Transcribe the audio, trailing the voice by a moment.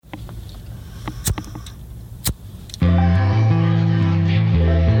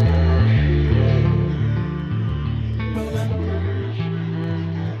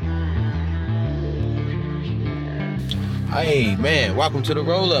Hey, man, welcome to the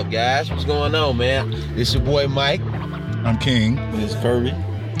Roll Up, guys. What's going on, man? It's your boy, Mike. I'm King. This is Kirby.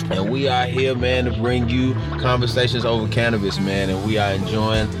 And we are here, man, to bring you conversations over cannabis, man. And we are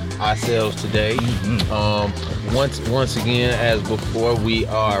enjoying ourselves today. Once again, as before, we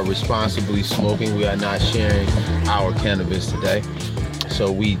are responsibly smoking. We are not sharing our cannabis today.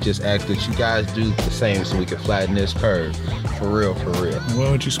 So we just ask that you guys do the same so we can flatten this curve. For real, for real.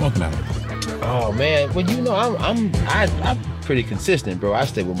 What you smoking out? Oh man, well you know I'm pretty consistent, bro. I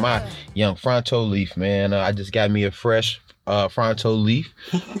stay with my young Fronto leaf, man. I just got me a fresh Fronto leaf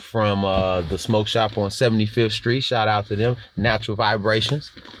from the smoke shop on 75th Street. Shout out to them, Natural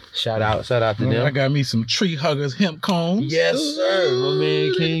Vibrations. Shout out to them. I got me some Tree Huggers hemp cones. Yes, sir. My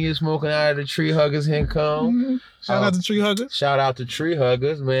man King is smoking out of the Tree Huggers hemp cone. Mm-hmm. Shout out to Tree Huggers. Shout out to Tree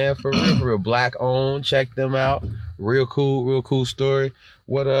Huggers, man. For real, Black owned. Check them out. Real cool story.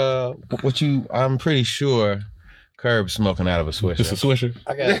 What you? I'm pretty sure Curb's smoking out of a Swisher. Just a Swisher.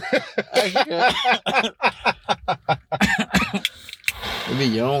 I got it. Be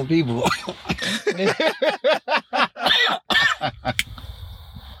your own people.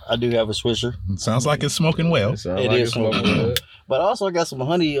 I do have a Swisher. Sounds like it's smoking well. It is smoking well. But also I got some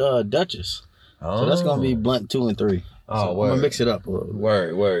honey Dutchess. So that's gonna be blunt 2 and 3. Oh, so I'm gonna mix it up a little.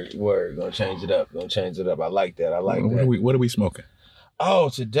 Word. Gonna change it up. I like that. What are we smoking? Oh,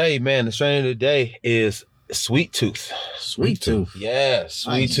 today, man, the strain of the day is Sweet Tooth. Sweet Tooth. Yeah,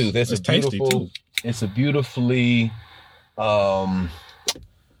 Sweet Tooth. It's a beautiful, tasty too. It's a beautifully well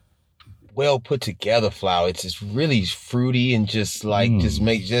put together flower. It's just really fruity and just like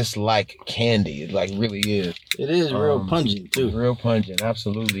just like candy. It like really is. It is real pungent too. Real pungent,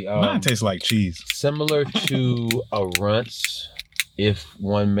 absolutely. Mine tastes like cheese. Similar to a Runts, if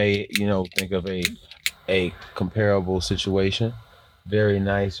one may, think of a comparable situation. Very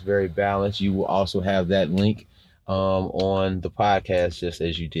nice, very balanced. You will also have that link on the podcast just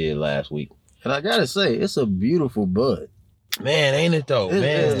as you did last week. And I gotta say, it's a beautiful bud. Man, ain't it though?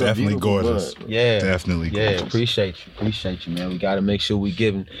 Man, it's definitely gorgeous. Bud. Yeah, definitely gorgeous. Yeah, appreciate you, man. We got to make sure we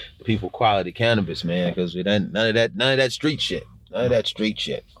giving people quality cannabis, man, because we none of that street shit.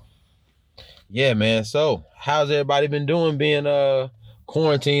 Yeah, man. So, how's everybody been doing being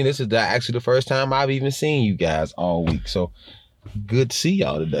quarantined? This is actually the first time I've even seen you guys all week. So, good to see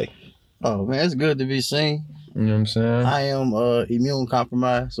y'all today. Oh man, it's good to be seen. You know what I'm saying? I am immune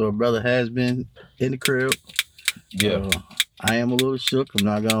compromised, so a brother has been in the crib. Yeah. I am a little shook, I'm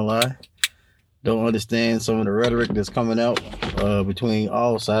not gonna lie. Don't understand some of the rhetoric that's coming out between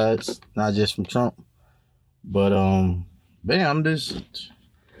all sides, not just from Trump. But man, I'm just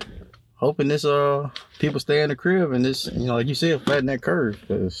hoping this people stay in the crib and this, like you said, flatten that curve,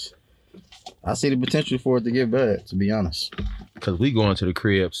 because I see the potential for it to get bad, to be honest. Because we going to the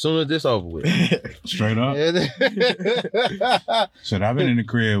crib soon as this over with. Straight up. Shit, I've been in the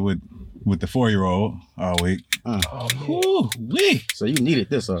crib with the 4-year-old all week. Oh, so you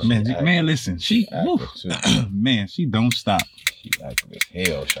needed this, man, listen, she don't stop. She active as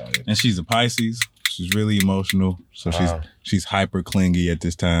hell, Shawty. And she's a Pisces. She's really emotional, so she's hyper clingy at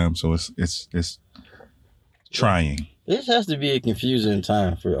this time. So it's trying. This has to be a confusing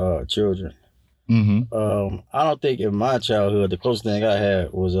time for children. Mm-hmm. I don't think in my childhood the closest thing I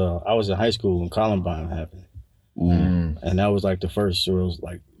had was I was in high school when Columbine happened, and that was like the first sort of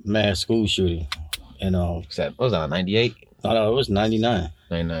like mass school shooting. And what was that 98? No, it was 99.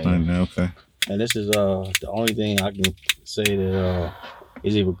 99. Okay. And this is the only thing I can say that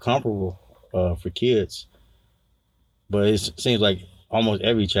is even comparable for kids. But it seems like almost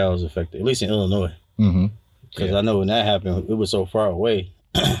every child is affected, at least in Illinois. Mm-hmm. Because I know when that happened, it was so far away.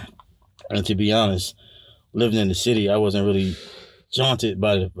 And to be honest, living in the city, I wasn't really jaunted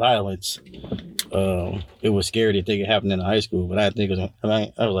by the violence. It was scary to think it happened in high school, but I think I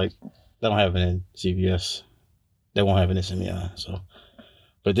was like, that don't happen in CVS. That won't happen in Simeon. So,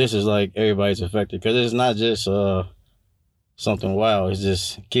 but this is like everybody's affected, because it's not just something wild. It's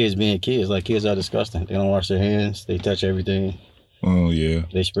just kids being kids. Like, kids are disgusting. They don't wash their hands. They touch everything. Oh yeah.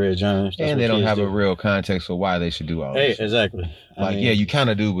 They spread germs. And they don't have a real context for why they should do all this. Exactly. You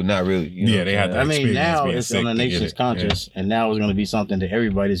kind of do, but not really. They have to. Now it's on the nation's conscious, and now it's going to be something that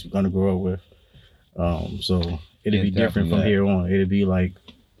everybody's going to grow up with. So it'll be different from here on. It'll be like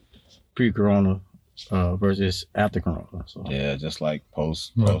pre-corona versus after corona. So. Yeah, just like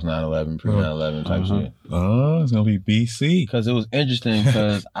post 9/11, pre 9/11 type shit. Oh, it's gonna be BC. Because it was interesting.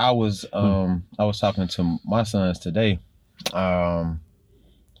 Because I was talking to my sons today. And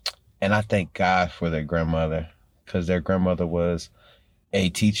I thank God for their grandmother, because their grandmother was a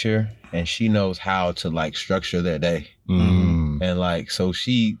teacher and she knows how to like structure their day. And like, so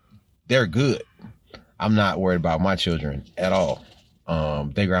they're good. I'm not worried about my children at all.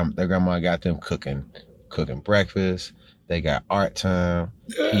 Their grandma got them cooking breakfast. They got art time.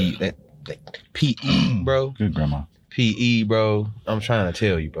 PE, bro. Good grandma. PE, bro. I'm trying to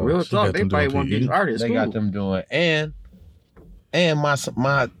tell you, bro. Real talk, got they them probably doing want to PE. be artists. They got them doing, and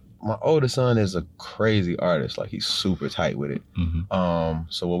my older son is a crazy artist. Like, he's super tight with it. Mm-hmm.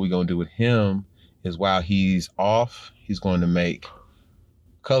 So what we gonna do with him is, while he's off, he's going to make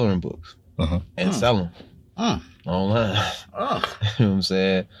coloring books and sell them online. You know what I'm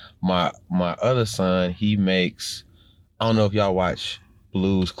saying? My other son, he makes, I don't know if y'all watch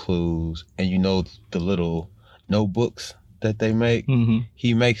Blue's Clues, and you know the little notebooks that they make. Mm-hmm.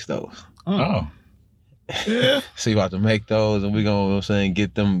 He makes those. Oh. Yeah. So you about to make those, and we gonna, you know what I'm saying,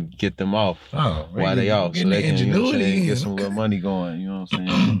 get them off while they off, so they can, you know what I'm saying, get some little money going. You know what I'm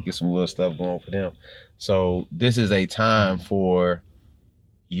saying? Get some little stuff going for them. So this is a time for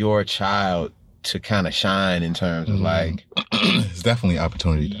your child to kind of shine in terms of like, it's definitely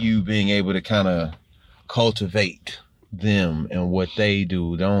opportunity. You being able to kind of cultivate them and what they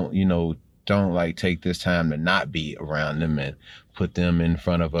do. Don't like take this time to not be around them and put them in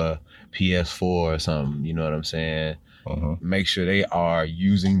front of a PS4 or something. You know what I'm saying? Make sure they are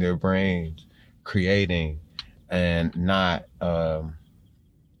using their brains, creating, and not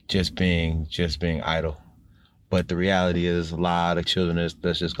just being idle. But the reality is, a lot of children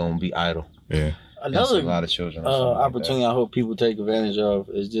that's just gonna be idle. Yeah. Another a lot of children opportunity I hope people take advantage of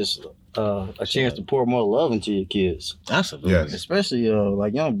is just a chance to pour more love into your kids. Absolutely. Yes. Especially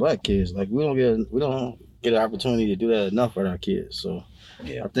like young black kids. Like we don't get an opportunity to do that enough with our kids. So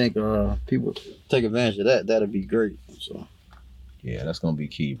yeah, I think people take advantage of that. That'd be great. So yeah, that's gonna be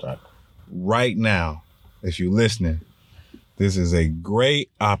key, bro. Right now, if you're listening, this is a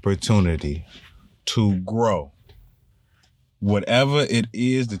great opportunity to grow. Whatever it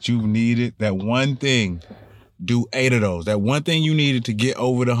is that you've needed, that one thing, do 8 of those. That one thing you needed to get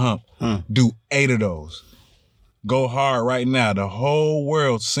over the hump, do 8 of those. Go hard right now. The whole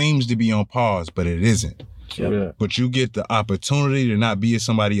world seems to be on pause, but it isn't. yeah. But you get the opportunity to not be at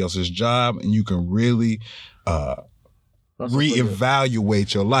somebody else's job, and you can really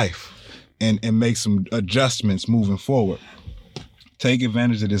reevaluate your life and make some adjustments moving forward. Take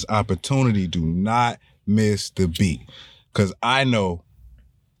advantage of this opportunity. Do not miss the beat. Because I know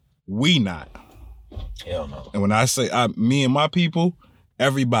we not. Hell no. And when I say me and my people,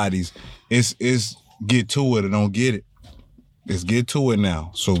 everybody's, it's get to it or don't get it. Let's get to it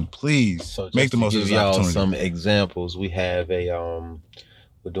now. So please make the most of this opportunity. Some examples. We have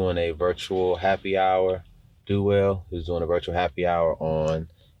we're doing a virtual happy hour. Do Well is doing a virtual happy hour on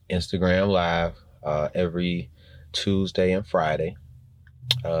Instagram Live every Tuesday and Friday.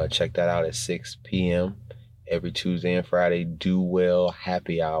 Check that out at 6 p.m. every Tuesday and Friday. Do Well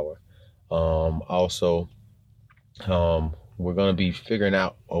happy hour. Also, we're going to be figuring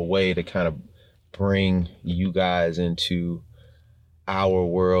out a way to kind of bring you guys into our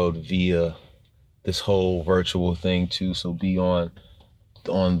world via this whole virtual thing too. So be on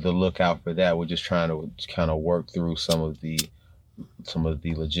the lookout for that. We're just trying to kind of work through some of the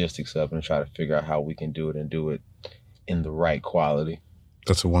logistics of it and try to figure out how we can do it and do it in the right quality.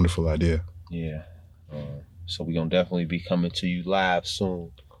 That's a wonderful idea. Yeah. So we're going to definitely be coming to you live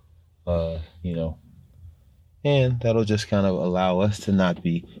soon. And that'll just kind of allow us to not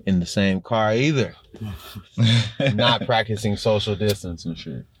be in the same car either. Not practicing social distance and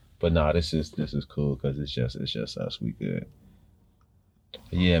shit. But no, this is cool because it's just us. We good.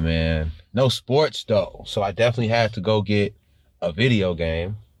 But yeah, man. No sports though. So I definitely had to go get a video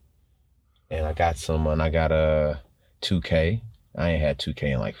game. And I got a 2K. I ain't had 2K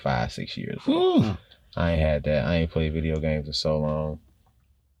in like 5-6 years. I ain't had that. I ain't played video games in so long.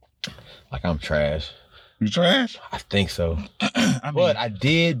 Like, I'm trash. You trash? I think so. But I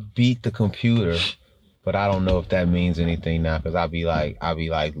did beat the computer, but I don't know if that means anything now, because I'll be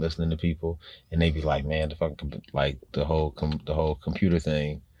like listening to people and they be like, man, the fucking the whole computer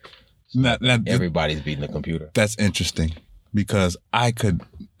thing. Everybody's beating the computer. That's interesting because I couldn't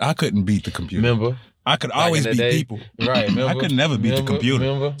beat the computer. Remember? I could always beat people. Right, remember? I could never beat the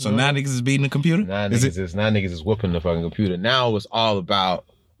computer. So now niggas is beating the computer? Now niggas is whooping the fucking computer. Now it's all about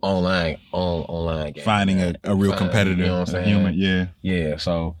online games. Finding a real competitor, you know what I'm saying? Human, yeah. Yeah,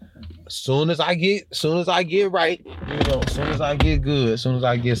 so soon as I get right, as soon as I get good, as soon as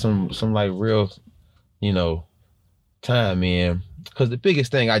I get some like real, time in. Because the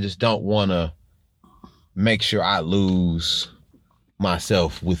biggest thing, I just don't want to make sure I lose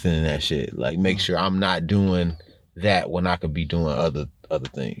myself within that shit. Like, make sure I'm not doing that when I could be doing other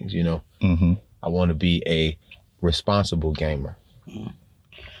things, Mm-hmm. I want to be a responsible gamer.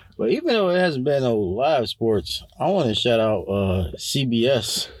 But even though it hasn't been no live sports, I want to shout out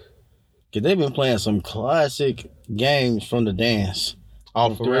CBS because they've been playing some classic games from the dance.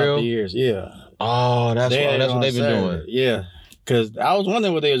 Oh, for throughout real? the years, yeah. Oh, that's what they've been doing. Yeah, because I was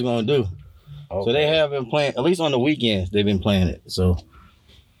wondering what they was going to do. Okay. So they have been playing, at least on the weekends, they've been playing it. So,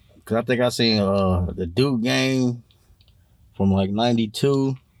 because I think I seen the Duke game from like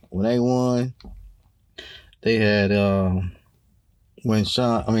 92 when they won. They had when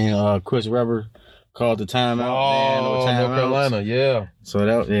Chris Webber called the timeout. North Carolina, yeah. So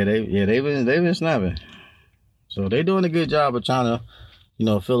they've been snapping. So they doing a good job of trying to,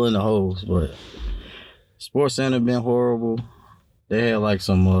 fill in the holes. But Sports Center been horrible. They had like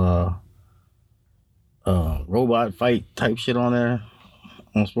some robot fight type shit on there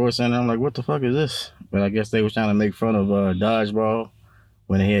on Sports Center. I'm like, what the fuck is this? But I guess they was trying to make fun of dodgeball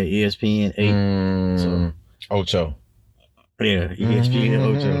when they had ESPN 8. So Ocho. Yeah, ESPN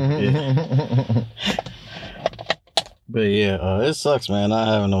Ocho. Yeah. But yeah, it sucks, man, not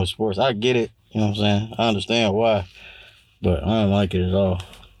having no sports. I get it. You know what I'm saying? I understand why. But I don't like it at all.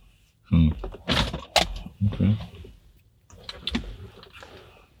 Okay.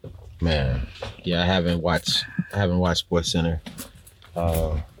 Man, yeah, I haven't watched Sports Center.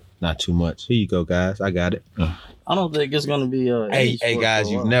 Not too much. Here you go, guys. I got it. I don't think it's gonna be Hey guys,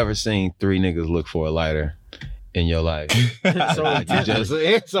 you've never seen 3 niggas look for a lighter in your life.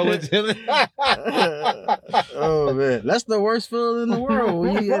 Oh man, that's the worst feeling in the world.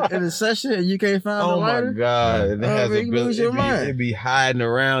 When you get in a session and you can't find the lighter. Oh my god! It has it be hiding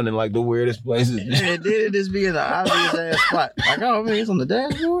around in like the weirdest places. And then it just be in the obvious ass spot. Like, oh man, it's on the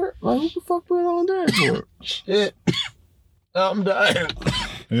dashboard. Like, who the fuck put it on the dashboard? Shit, I'm dying.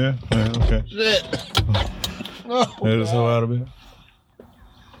 Yeah. Okay. Shit. That is so out of it.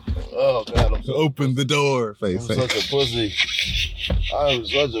 Oh god, I'm Open the door, face. such a pussy. I'm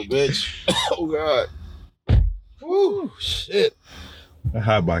such a bitch. Oh god. Woo, shit. That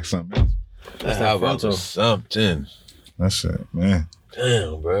hot box something else. That's How that about frontal. something? That's it, man.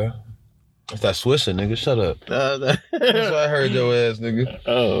 Damn, bro. That's that Swisher, nigga. Shut up. That's what I heard your ass, nigga.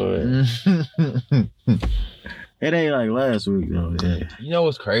 Oh man. It ain't like last week though. Yeah. You know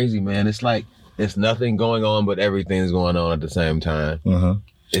what's crazy, man? It's like it's nothing going on, but everything's going on at the same time.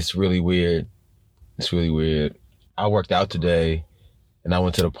 It's really weird. It's really weird. I worked out today, and I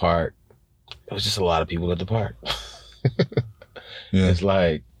went to the park. There was just a lot of people at the park. Yeah. It's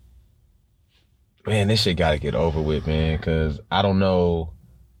like, man, this shit got to get over with, man, because I don't know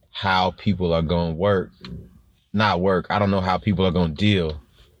how people are going to not work. I don't know how people are going to deal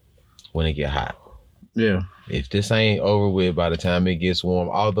when it get hot. Yeah. If this ain't over with by the time it gets warm,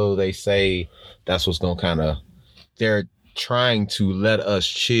 although they say that's what's going to kind of, they're trying to let us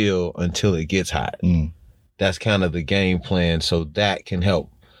chill until it gets hot. That's kind of the game plan, so that can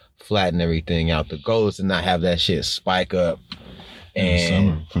help flatten everything out. The goal is to not have that shit spike up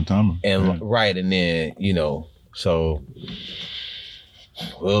and right, and then so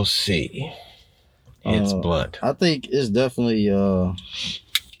we'll see. It's blunt. I think it's definitely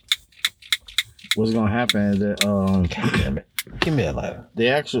what's gonna happen is that God damn it. Give me a lighter. the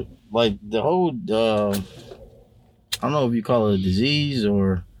actual like the whole I don't know if you call it a disease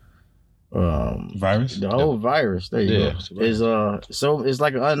or virus. the whole virus. There you Yeah. go. Is so it's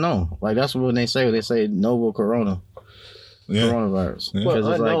like an unknown. Like that's what they say novel coronavirus. Yeah. Because But it's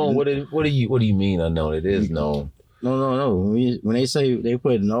unknown, like what do you mean unknown? It is known. no. When they say they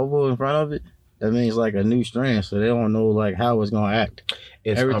put novel in front of it, that means like a new strand. So they don't know like how it's gonna act.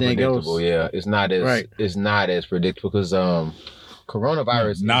 It's Everything unpredictable. goes- Yeah, it's not as Right. it's not as predictable because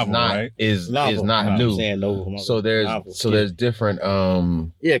coronavirus Novel, is Novel. not I'm new. saying novel. So there's Novel. there's different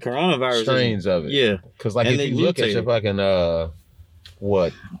yeah, coronavirus strains of it. Yeah, Because like And if they you look at your mutated. fucking what?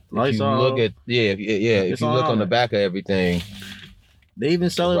 If you Lysol. look at if It's you look all on the on back of everything, they even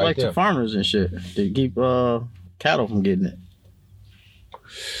sell it Right like there. to farmers and shit to keep cattle from getting it.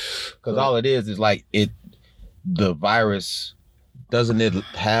 because all it is like the virus doesn't it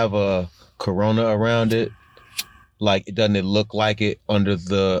have a corona around it? Like doesn't it look like it under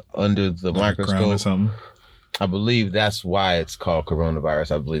the Crown or microscope? something. I believe that's why it's called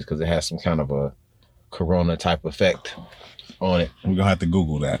coronavirus. I believe because it has some kind of a corona type effect on it. We're gonna have to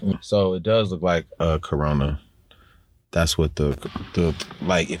Google that. So it does look like a corona. That's what the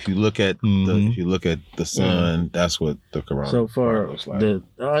like if you look at the sun, that's what the corona. So for looks like. the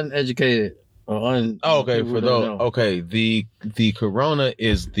uneducated or Okay, people for who don't those. know. Okay, the corona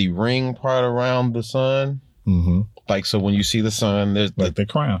is the ring part around the sun. Like so, when you see the sun, there's Like the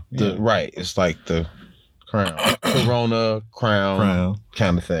crown. the right. It's like the crown, corona crown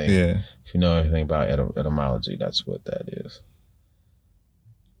kind of thing. Yeah. If you know anything about etymology, that's what that is.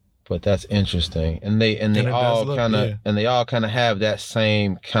 But that's interesting, and they it all does look, kind of yeah. and they all kind of have that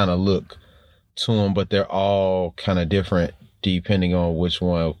same kind of look to them, but they're all kind of different depending on which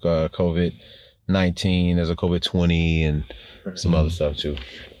one. COVID-19, there's a COVID-20, and some other stuff too.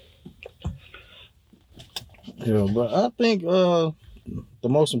 Yeah, but I think the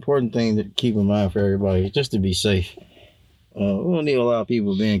most important thing to keep in mind for everybody is just to be safe. We don't need a lot of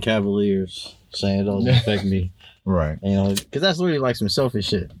people being cavaliers, saying it doesn't affect me. Right. You know, because that's really like some selfish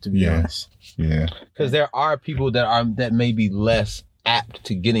shit, to be Yeah. honest. Yeah. Because there are people that may be less apt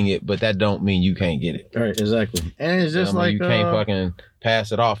to getting it, but that don't mean you can't get it. Right, exactly. And it's just like you can't fucking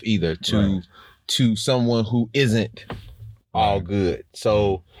pass it off either to someone who isn't all good.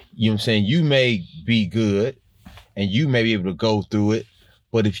 So you know what I'm saying, you may be good and you may be able to go through it,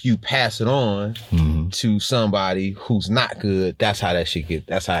 but if you pass it on to somebody who's not good, that's how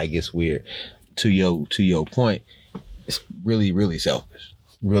it gets weird. To your point, it's really, really selfish.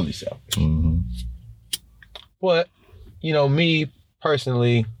 Really selfish. Mm-hmm. But, you know, me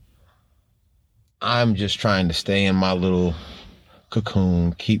personally, I'm just trying to stay in my little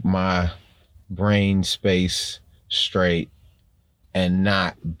cocoon, keep my brain space straight, and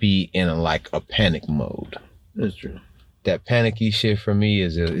not be in a panic mode. That's true. That panicky shit for me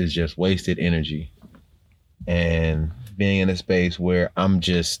is just wasted energy. And being in a space where I'm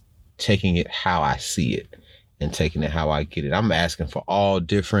just taking it how I see it and taking it how I get it. I'm asking for all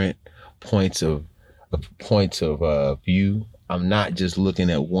different points of view. I'm not just looking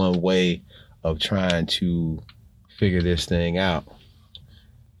at one way of trying to figure this thing out.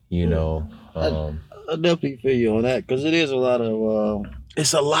 You know, I definitely feel you on that, because it is a lot of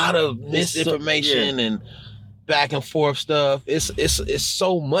it's a lot of misinformation and back and forth stuff. It's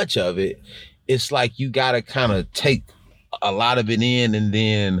so much of it. It's like you gotta kind of take a lot of it in and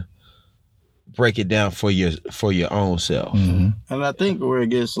then break it down for your own self. Mm-hmm. and I think where it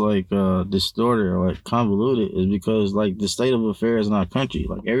gets distorted or like convoluted is because like the state of affairs in our country,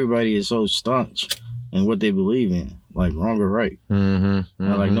 like everybody is so staunch in what they believe in, like wrong or right. And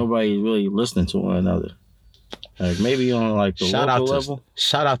like nobody's really listening to one another. Like maybe on like the local level.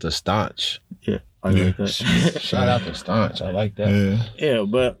 Shout out to Staunch. Yeah, I like that. Shout out to Staunch. I like that. Yeah. Yeah,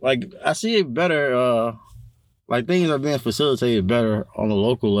 but like I see it better. Like things are being facilitated better on the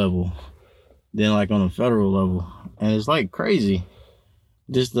local level than like on the federal level, and it's like crazy.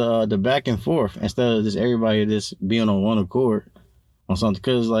 Just the back and forth instead of just everybody just being on one accord on something.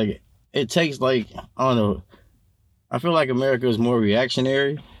 Because like it takes like I don't know. I feel like America is more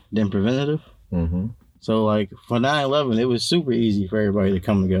reactionary than preventative. Mm-hmm. So like for 9/11, it was super easy for everybody to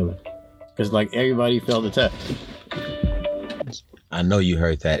come together because like everybody felt attacked. I know you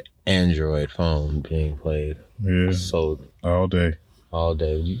heard that Android phone being played. Yeah. So All day. all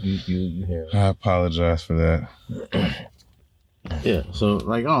day. You hear it. I apologize for that. Yeah. So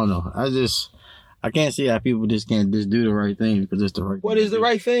like I don't know. I can't see how people just can't just do the right thing because it's the right. What thing is to the do.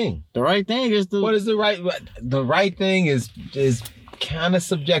 right thing? The right thing is What is the right thing is kind of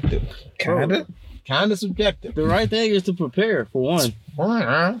subjective. Kind of subjective. the right thing is to prepare for one.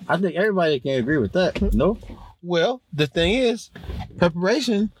 I think everybody can agree with that. No. Well, the thing is,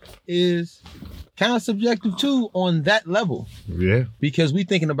 preparation is kind of subjective too on that level, Yeah. because we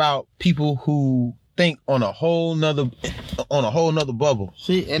thinking about people who think on a whole nother bubble.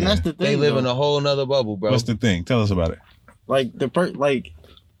 See, and that's the thing. They live in though. a whole nother bubble, bro. What's the thing? Tell us about it. Like like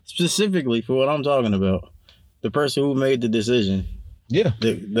specifically for what I'm talking about, the person who made the decision, Yeah.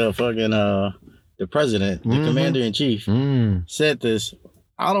 the fucking the president, the Mhm. commander in chief, said this.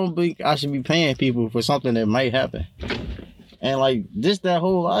 I don't think I should be paying people for something that might happen. And like that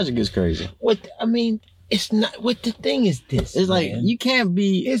whole logic is crazy. It's not. What the thing is this? It's like man. you can't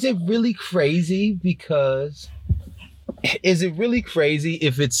be. Is it really crazy? Because is it really crazy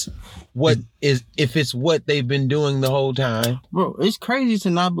if it's what they've been doing the whole time? Bro, it's crazy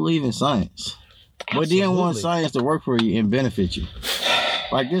to not believe in science. But then want Absolutely. science to work for you and benefit you.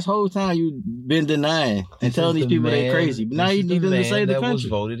 Like this whole time you've been denying and telling these people they're crazy. But now you need them to save the that was country.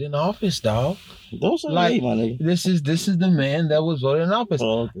 voted in office, dog. Don't say Like, me, my nigga. This is the man that was voted in office.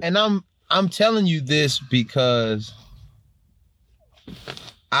 Oh, okay. And I'm telling you this because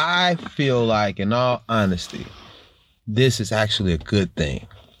I feel like, in all honesty, this is actually a good thing.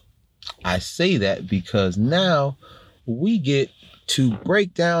 I say that because now we get to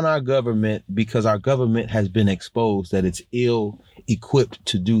break down our government because our government has been exposed that it's ill-equipped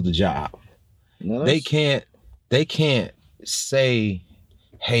to do the job. No, They that's- can't say,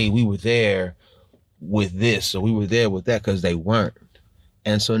 hey, we were there with this or we were there with that, because they weren't.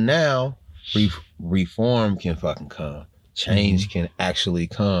 And so now reform can fucking come. Change can actually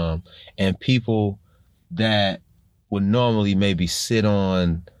come. And people that would normally maybe sit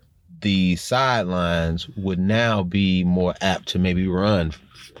on the sidelines would now be more apt to maybe run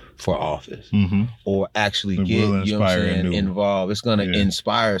for office Mm-hmm. or actually It get, will you know what I'm inspire saying, new. involved. It's going to Yeah.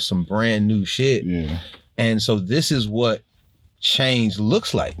 inspire some brand new shit. Yeah. And so this is what change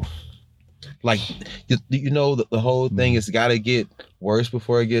looks like. Like, you know, the whole thing is got to get worse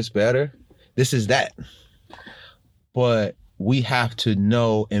before it gets better. This is that. But we have to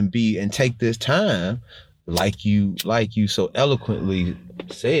know and take this time, like you so eloquently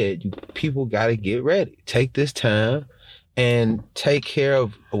said, people got to get ready. Take this time and take care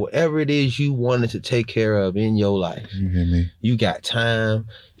of whatever it is you wanted to take care of in your life. You hear me? You got time.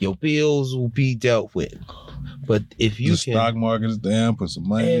 Your bills will be dealt with. But if you The can stock market is down, put some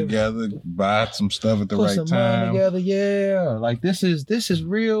money together, buy some stuff at the put right some time. money together, yeah. Like this is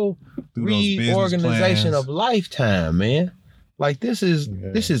real Do those business reorganization plans. of lifetime, man. Like this is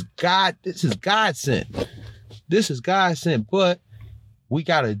God sent. This is God sent, but we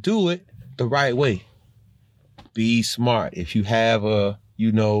gotta do it the right way. Be smart. If you have a,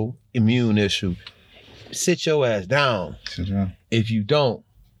 immune issue, sit your ass down. Sit down. If you don't,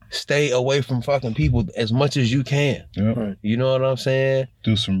 stay away from fucking people as much as you can. Yep. Right. You know what I'm saying?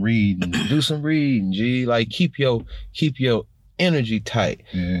 Do some reading. Do some reading, G. Like keep your energy tight.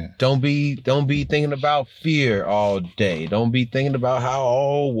 Yeah. Don't be thinking about fear all day. Don't be thinking about how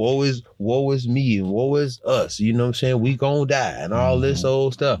woe is me and woe is us. You know what I'm saying? We gonna die and all this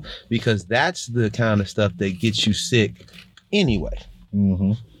old stuff. Because that's the kind of stuff that gets you sick anyway.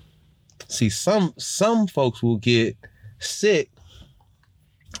 Mm-hmm. See, some folks will get sick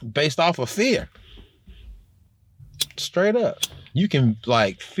based off of fear. Straight up. You can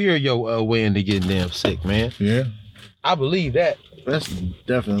fear your way into getting damn sick, man. Yeah. I believe that. That's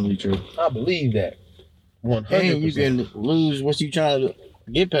definitely true. I believe that. 100%. And you can lose what you trying to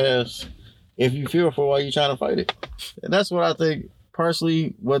get past if you fearful while you're trying to fight it. And that's what I think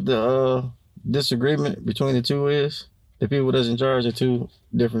personally what the disagreement between the two is. The people that's in charge of two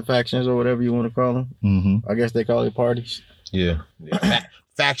different factions or whatever you want to call them. Mm-hmm. I guess they call it parties. Yeah.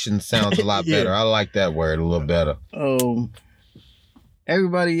 Faction sounds a lot Yeah. better. I like that word a little better.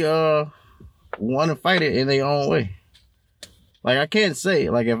 Everybody want to fight it in their own way. Like I can't say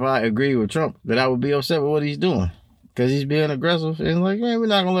if I agree with Trump that I would be upset with what he's doing because he's being aggressive and man, we're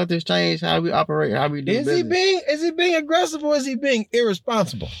not gonna let this change how we operate, how we do business. Is he being aggressive or is he being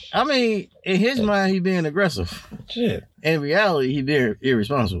irresponsible? I mean, in his mind, he's being aggressive. Shit. In reality, he's being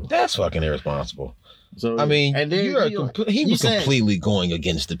irresponsible. That's fucking irresponsible. So I mean, and then he was saying- completely going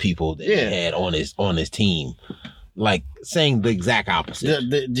against the people that he had on his team. Like saying the exact opposite.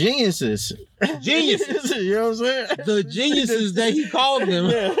 the geniuses. Geniuses. You know what I'm saying? The geniuses that he called them.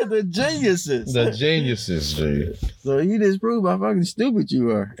 Yeah, the geniuses. The geniuses, dude. So you just prove how fucking stupid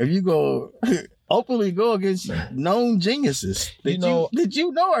you are. If you go openly go against known geniuses that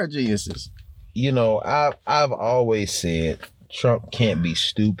you know are geniuses. I've always said Trump can't be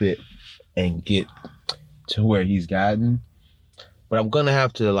stupid and get to where he's gotten. But I'm gonna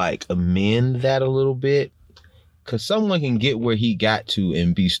have to amend that a little bit. Cause someone can get where he got to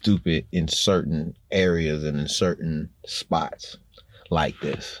and be stupid in certain areas and in certain spots like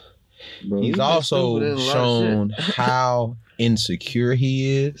this. Bro, He's also shown how insecure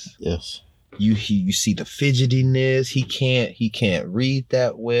he is. Yes. You see the fidgetiness. He can't read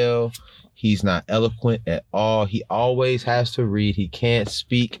that well. He's not eloquent at all. He always has to read. He can't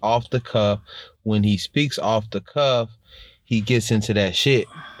speak off the cuff. When he speaks off the cuff, he gets into that shit.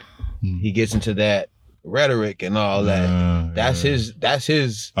 He gets into that rhetoric and all that. That's his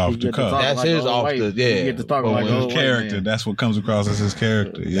Off the cuff. That's his off the You get to talk like his old white character. man. That's what comes across as his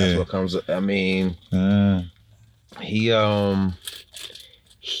character. Yeah. That's what comes. I mean,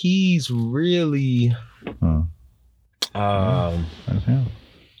 he's really That's him.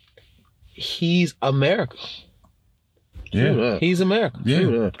 he's America. Yeah. He's America.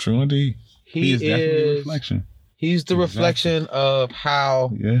 Yeah. True indeed. He is definitely a reflection. He's the reflection of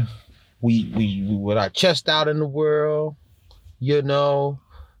how Yeah. we with our chest out in the world,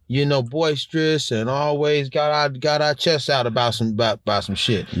 boisterous and always got our chests out about some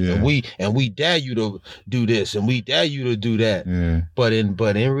shit. Yeah. And we dare you to do this and we dare you to do that. Yeah. But in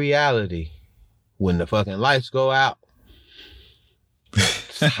reality, when the fucking lights go out,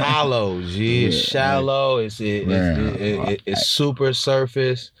 it's hollow, G. It's shallow. It's super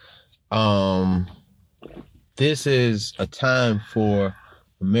surface. This is a time for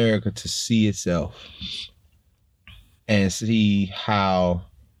America to see itself and see how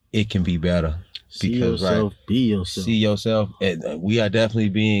it can be better. See Because yourself, be yourself. see yourself, and we are definitely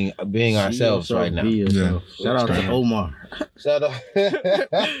being See ourselves yourself, right now. Be yourself. Yeah. Shout out to Omar. Shut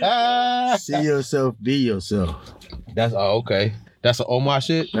up. See yourself, be yourself. That's okay. That's an Omar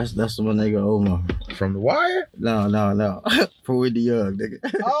shit? That's the one nigga Omar. From The Wire? No. For Whitney Young, nigga.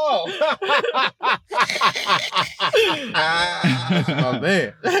 Oh. That's my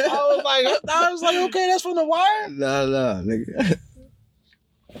man. I was like, okay, that's from The Wire? No, nigga.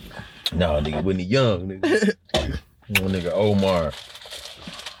 No, nigga, Whitney Young, nigga. Oh, nigga, Omar.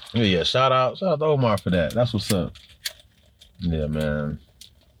 Yeah, shout out to Omar for that. That's what's up. Yeah, man.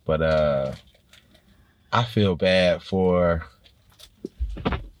 But I feel bad for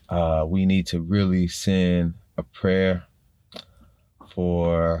we need to really send a prayer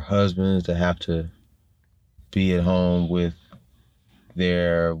for husbands that have to be at home with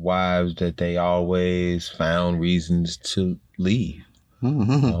their wives that they always found reasons to leave. We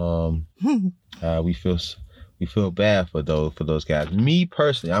feel bad for those guys. Me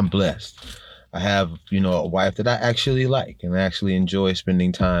personally, I'm blessed. I have, a wife that I actually like and I actually enjoy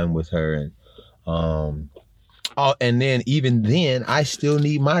spending time with her. And then even then, I still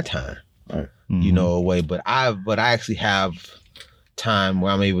need my time, right. Away. But I actually have time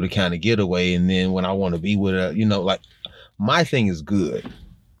where I'm able to kind of get away. And then when I want to be with her, like my thing is good.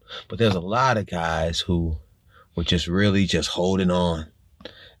 But there's a lot of guys who were just really just holding on.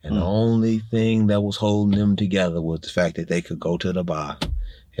 And the only thing that was holding them together was the fact that they could go to the bar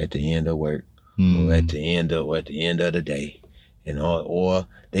at the end of work or at the end of the day, or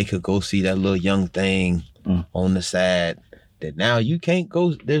they could go see that little young thing on the side that now you can't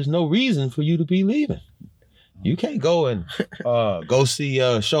go. There's no reason for you to be leaving. You can't go and go see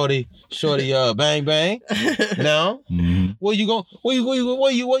Shorty Bang Bang. No. Where you going? Where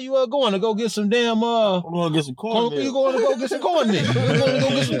you going to go get some damn? I'm gonna get some cornmeal. You going to go get some cornmeal? You going to go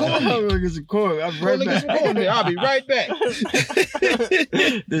get some cornmeal? I'm gonna get some cornmeal. I'll be right back.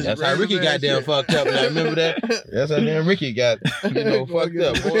 That's how Ricky got damn fucked up. Now remember that? That's how damn Ricky got fucked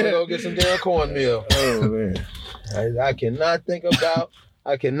up. Going to go get some damn cornmeal. Oh man, I cannot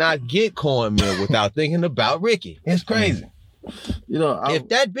get cornmeal without thinking about Ricky. It's crazy. If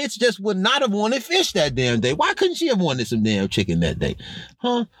that bitch just would not have wanted fish that damn day, why couldn't she have wanted some damn chicken that day?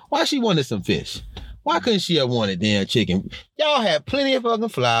 Huh? Why she wanted some fish? Why couldn't she have wanted damn chicken? Y'all had plenty of fucking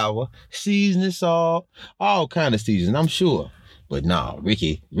flour, seasoning, salt, all kind of seasoning, I'm sure. But nah,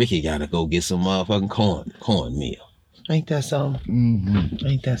 Ricky gotta go get some motherfucking cornmeal. Ain't that something?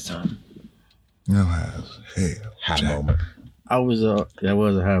 Ain't that something? No, hell. High moment. that was a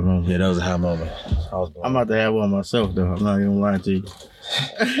high moment. Yeah, that was a high moment. I'm about to have one myself though. I'm not gonna lie to you.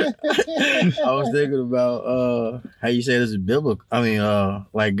 I was thinking about how you say this is biblical. I mean,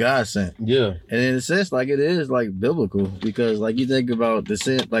 like God sent. Yeah. And in a sense, like it is like biblical because like you think about the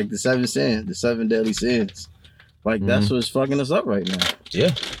sin, like the 7 sins, the 7 deadly sins. Like that's what's fucking us up right now.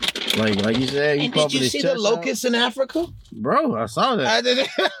 Yeah. Like you said, and did you see the locusts in Africa? Bro, I saw that. I did.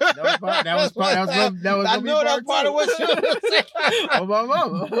 That was part of what you were saying. Oh, my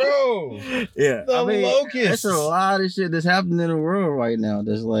mama. Bro. Yeah. The locusts. There's a lot of shit that's happening in the world right now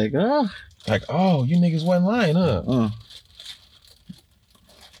that's like, you niggas wasn't lying, huh?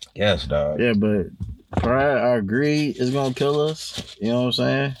 Yes, dog. Yeah, but pride, our greed is gonna kill us. You know what I'm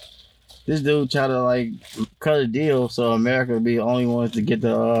saying? This dude tried to like cut a deal so America would be the only ones to get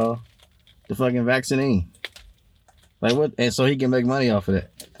the fucking vaccine. Like what? And so he can make money off of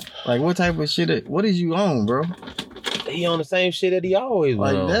that. Like what type of shit? What is you on, bro? He on the same shit that he always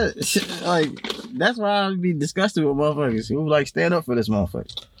like on. That. Like that's why I'd be disgusted with motherfuckers who like stand up for this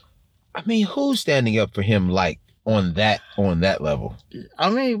motherfucker. I mean, who's standing up for him like on that level? I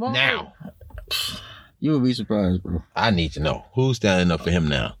mean, now you would be surprised, bro. I need to know who's standing up for him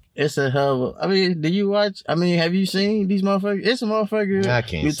now. It's a hell of a... I mean, did you watch... I mean, have you seen these motherfuckers? It's a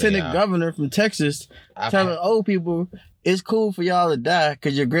motherfucker, lieutenant governor from Texas, telling old people, it's cool for y'all to die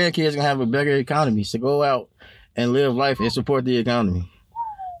because your grandkids going to have a better economy. So go out and live life and support the economy.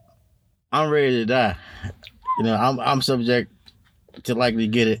 I'm ready to die. I'm subject to likely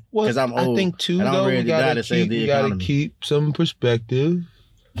get it because I'm old. I think, too, and I'm ready to die to save the economy. You got to keep some perspective.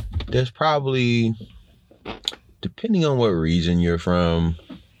 There's probably... Depending on what region you're from...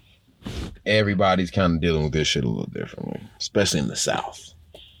 Everybody's kind of dealing with this shit a little differently, especially in the South.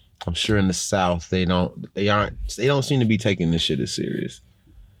 I'm sure in the South they don't seem to be taking this shit as serious.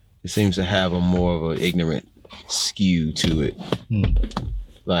 It seems to have a more of an ignorant skew to it.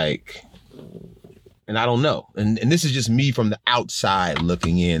 Like, and I don't know. And this is just me from the outside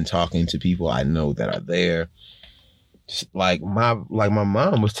looking in, talking to people I know that are there. Just like my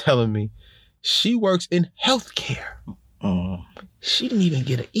mom was telling me, she works in healthcare. She didn't even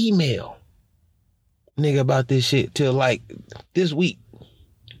get an email, nigga, about this shit till like this week.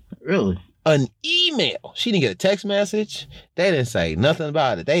 Really? an email. She didn't get a text message. They didn't say nothing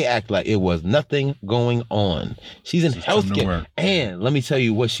about it. They act like it was nothing going on. She's in healthcare. And let me tell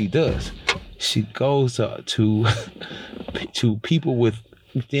you what she does. She goes to people with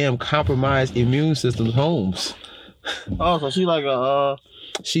damn compromised immune systems homes. Oh, so she like a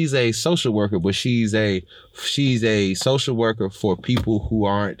she's a social worker, but she's a social worker for people who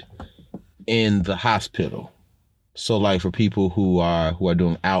aren't in the hospital. So like for people who are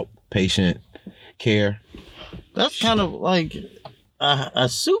doing outpatient care. That's kind of like a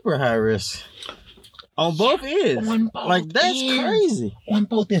super high risk on both ends. Like that's crazy. On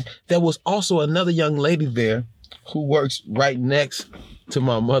both ends. There was also another young lady there who works right next to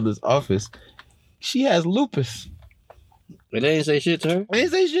my mother's office. She has lupus. But they didn't say shit to her? They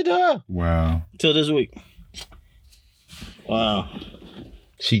didn't say shit to her. Wow. Till this week. Wow.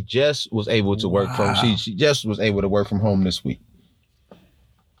 She just was able to work from she just was able to work from home this week.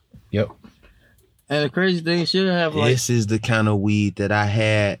 Yep. And the crazy thing, she'll have like this is the kind of weed that I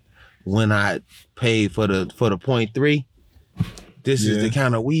had when I paid for the 0.3. This is the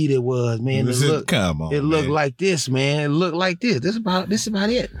kind of weed it was, man. Come on. It looked like this, man. It looked like this. This is about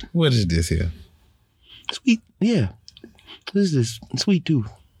it. What is this here? Sweet, yeah. This is sweet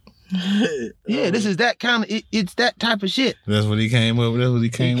tooth. Yeah, this is that kind of. It's that type of shit. That's what he came up with. That's what he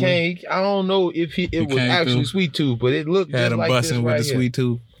came with. I don't know if it was actually sweet tooth, but it looked had just him like busting with right the here. sweet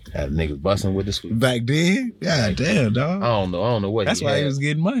tooth. Had niggas busting with the sweet. Back then, God damn, dog. I don't know what. That's why he was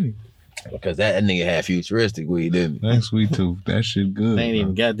getting money. Because that nigga had futuristic weed, didn't he? That sweet tooth. That shit good. They ain't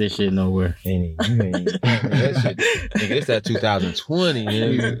even got this shit nowhere. You ain't that shit. Nigga, it's that 2020.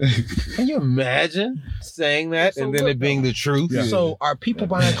 Nigga. Can you imagine saying that and then it being the truth? Yeah. So are people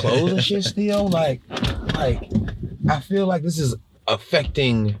buying clothes and shit still? Like, I feel like this is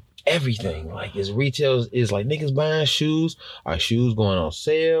affecting everything. Like, is retail is like niggas buying shoes? Are shoes going on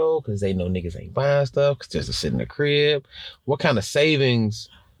sale because they know niggas ain't buying stuff because just to sit in the crib? What kind of savings?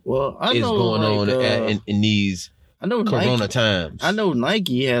 Well, I is know going like, on in these I know Corona Nike, times. I know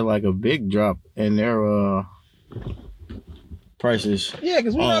Nike had like a big drop in their prices. Yeah,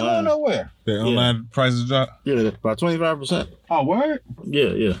 because we're not going nowhere. The online prices drop? Yeah, about 25%. Oh, word?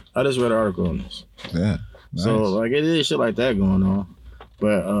 Yeah. I just read an article on this. Yeah. Nice. So like it is shit like that going on.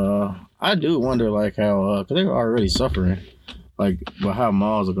 But I do wonder like how because they're already suffering. Like, but how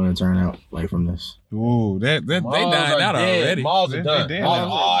malls are going to turn out like from this? Ooh, they dying out already. Malls are done. They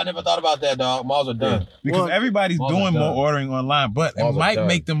I never thought about that, dog. Malls are done. Because everybody's doing more ordering online, but it might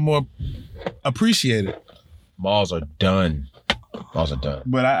make them more appreciated. Malls are done. Malls are done.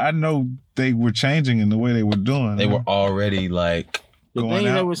 But I know they were changing in the way they were doing. They were already like the thing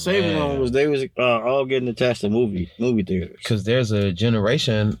that was saving them was they was all getting attached to movie theaters. Because there's a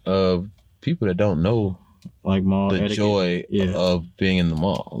generation of people that don't know like mall the etiquette. joy of being in the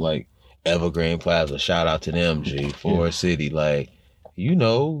mall. Like Evergreen Plaza, shout out to them, Forest City, like, you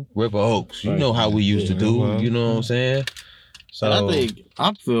know, River Oaks. You know how we used to do. You know what I'm saying? So and I think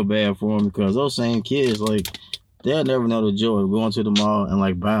I feel bad for them because those same kids, like, they'll never know the joy of going to the mall and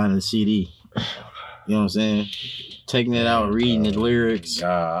like buying a CD. You know what I'm saying? Taking it out, reading the lyrics.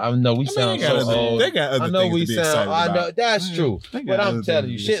 I know we sound so old. They got other I know things we to be sound. excited I know about. that's true. But I'm telling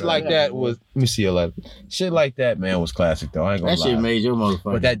you, shit like that was. Let me see 11. Shit like that, man, was classic though. I ain't gonna that lie. shit made your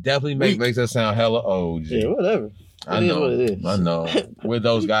motherfucker. But that definitely makes us sound hella old. G. Yeah, whatever. I know. What it is. I know. We're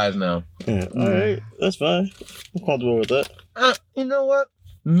those guys now. Yeah, all right, that's fine. I'm comfortable with that. You know what?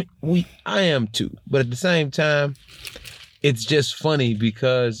 I am too. But at the same time, it's just funny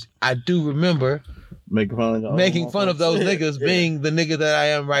because I do remember making fun of those niggas being the nigga that I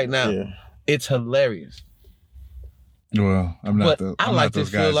am right now. Yeah. It's hilarious. Well, I'm not. I like to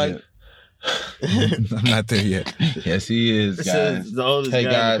feel like I'm not there yet. Yes, he is, guys. The oldest Hey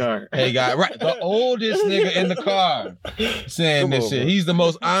guy guys, in the car. hey guys, right? The oldest nigga in the car saying this shit. He's the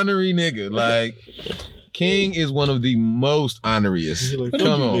most honorary nigga. Like, King is one of the most honoriest. Like,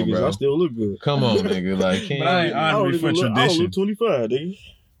 Come on, niggas, bro. I still look good. Come on, nigga. Like, King. But I ain't honorary for I don't tradition. look 25, nigga.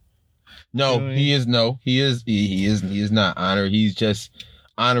 No, he is not honorary. He's just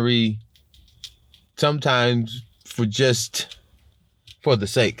honorary sometimes for the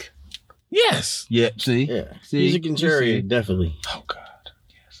sake. Yes. Yeah, see? Yeah. See? He's a contrarian, definitely. Oh God.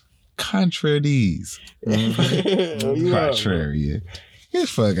 Yes. Contraries. Contrarian. Get the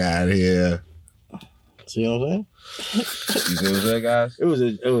fuck out of here. See what I'm saying? You see what I'm saying, guys? It was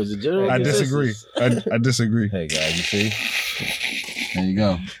a general. I disagree. I disagree. Hey, guys, you see? There you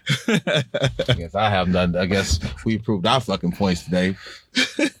go. I guess we proved our fucking points today.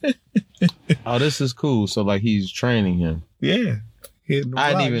 Oh, this is cool. So, like, he's training him. Yeah.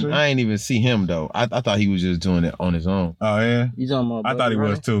 I ain't even see him though. I thought he was just doing it on his own. Oh yeah. You talking about? I thought he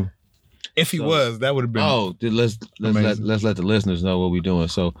was too. If he So- was, that would have been. Oh, let's Amazing. let the listeners know what we're doing.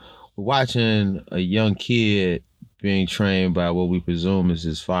 So we're watching a young kid being trained by what we presume is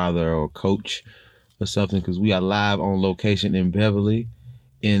his father or coach or something, because we are live on location in Beverly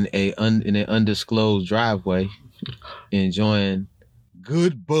in an undisclosed driveway, enjoying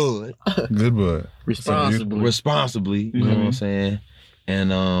good bud Good boy. Responsibly. you know what I'm saying,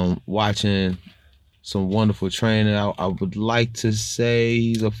 and watching some wonderful training. I would like to say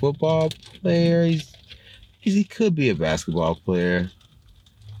he's a football player. He could be a basketball player,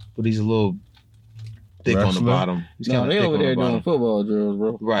 but he's a little thick on the Wrestler? bottom. He's No, kind of they thick over on the there doing bottom. football drills,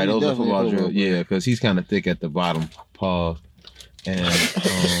 bro. Right, He's those are definitely football a drills. player. Yeah, because he's kind of thick at the bottom. Pause. And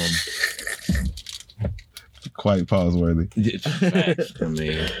Quite pause worthy. facts, I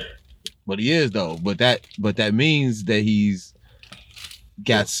mean, but he is though. But that means that he's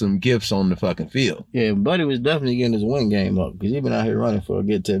got some gifts on the fucking field. Yeah, Buddy was definitely getting his wing game up because he been out here running for a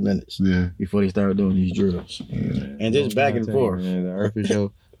good 10 minutes Yeah. before they started doing these drills. And just back and forth. Man,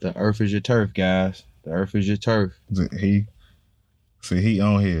 the earth is your turf, guys. The earth is your turf. He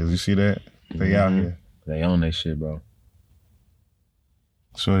on here. You see that? They out Mhm. here. They own that shit, bro.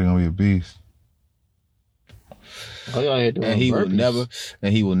 Shorty gonna be a beast. Oh, y'all here doing And he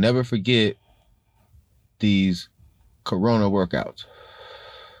burpees. will never forget these Corona workouts.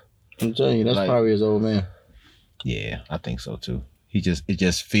 I'm telling you, that's like- probably his old man. Yeah, I think so too. It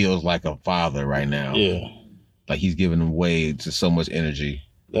just feels like a father right now. Yeah. Like he's giving away to so much energy.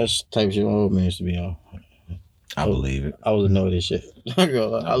 That's the type of shit my old man used to be on. I believe it. I was annoyed this shit.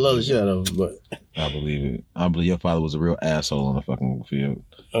 I love the shit out of him, but I believe it. I believe your father was a real asshole on the fucking field.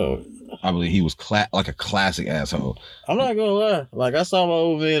 I believe he was like a classic asshole. I'm not gonna lie. Like I saw my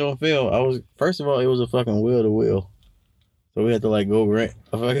old man on film. First of all, it was a fucking wheel to wheel. So we had to like go rent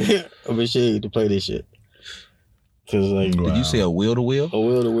a fucking a machine to play this shit. Cause like Wow. Did you say a wheel to wheel? a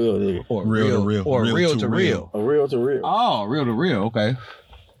wheel to wheel, nigga. Or Real to real. Or Real real to to real. real. A reel to reel. Oh, real to real. Okay.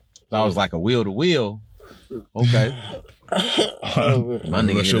 That was like a wheel to wheel. Okay. My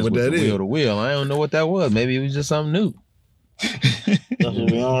nigga not sure hit us what with that the is. wheel to wheel. I don't know what that was. Maybe it was just something new. That's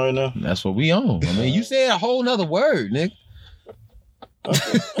what we on right now. That's what we on. I mean, you said a whole nother word, Nick.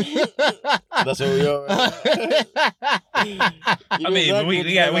 That's what we on right now. I mean, we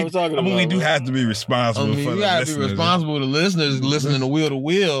do have to be I responsible mean, for we the gotta be listeners. responsible to listeners listening to Wheel to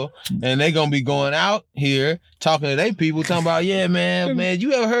Wheel, and they gonna be going out here talking to they people, talking about, yeah, man,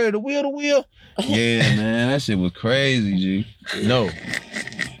 you ever heard of the Wheel to Wheel? Yeah, man, that shit was crazy, G.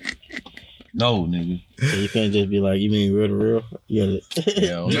 No, nigga. So you can't just be like, you mean real to real? You gotta,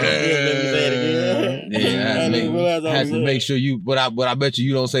 Hell no. you gotta let me say it again. Yeah, I I didn't realize I had was to there. make sure you, but I bet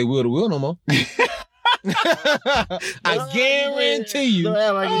you don't say Wheel to Wheel no more. I guarantee you, Don't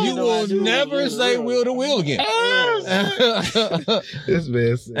act like you know I will do never real. say Wheel to Wheel again. This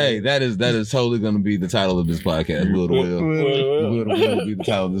man said, Hey, that is totally going to be the title of this podcast. Wheel to Wheel. Wheel to Wheel will be the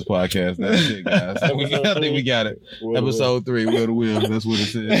title of this podcast. That's it, guys. I think we got it. Episode 3, Wheel to Wheel. That's what it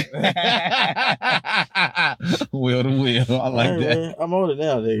says. Wheel to Wheel. I like that. I'm older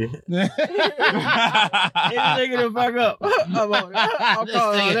now, nigga. Hey, nigga the fuck up. I'm older. I'm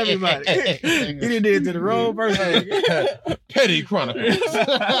calling on everybody. You done did it to the wrong person. Petty Chronicles.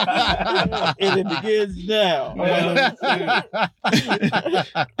 And it begins now.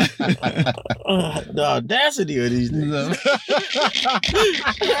 The audacity of these niggas.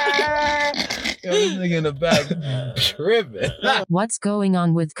 Yo, this nigga in the back tripping. What's going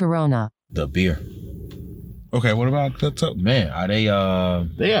on with Corona? The beer. okay, what about the Man, are they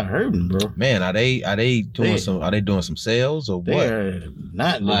They are hurting, bro. man, are they doing some sales or They what? are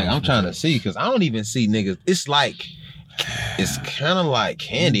not Like, doing I'm trying to see, because I don't even see niggas. It's kind of like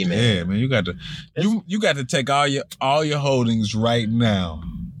candy, man. Yeah, man, you got to take all your holdings right now,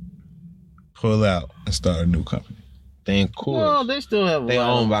 pull out and start a new company. They in No, Coors. they still have. They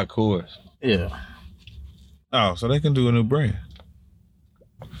owned by Coors. Yeah, Oh, so they can do a new brand.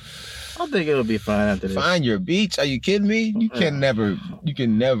 I think it'll be fine after this. Find your beach? Are you kidding me? You can never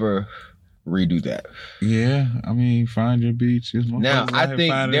redo that. Yeah, I mean, find your beach. Now, I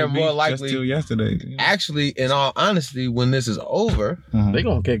think they're more likely- Just till yesterday. You know? Actually, in all honesty, when this is over, Uh-huh. They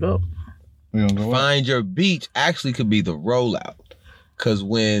gonna kick up. We gonna go up. Find Your Beach actually could be the rollout. Because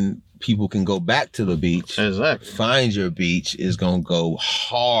when people can go back to the beach, Exactly. Find Your Beach is going to go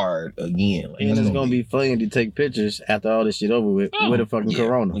hard again. Like, And it's gonna be funny to take pictures after all this shit over with a fucking yeah,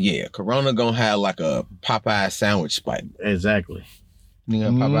 Corona. Yeah, Corona going to have like a Popeye sandwich spike. Exactly.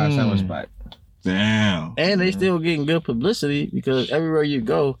 Nigga, Popeye sandwich spike. Damn. And they still getting good publicity because everywhere you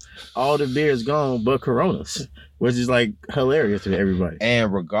go, all the beer's gone but Coronas, which is like hilarious to everybody.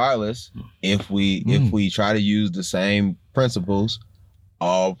 And regardless, if we try to use the same principles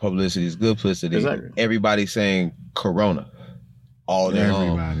all publicity is good publicity. Exactly. Everybody's saying Corona all day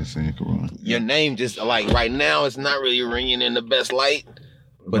long. Everybody's saying Corona. Your name just like right now, it's not really ringing in the best light,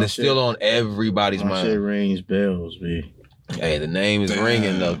 but My it's shit- still on everybody's My shit mind. rings bells, B. Hey, the name is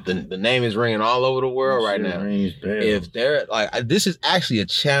ringing. The name is ringing all over the world right now. Rings bells. If they're like, this is actually a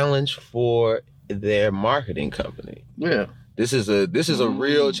challenge for their marketing company. yeah. This is a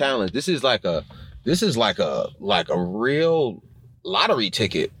real challenge. This is like a real lottery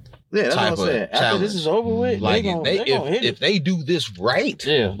ticket. Yeah, that's type what I'm saying. of After challenge. this is over with, Like they gonna hit if it. they do this right,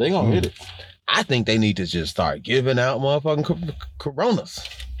 Yeah, they gonna hit it. I think they need to just start giving out motherfucking Coronas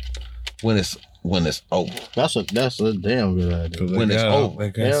when it's over. That's a damn good idea. When it's over. They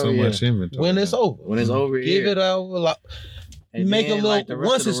got Hell so yeah. much inventory. When it's over. When it's over, Give it over. And Make a then, little like, the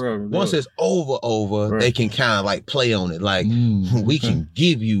rest of the world can do once it. it's over, Right. they can kind of like play on it. Like we can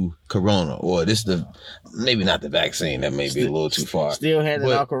give you Corona, or this maybe not the vaccine. That may be a little too far. Still handing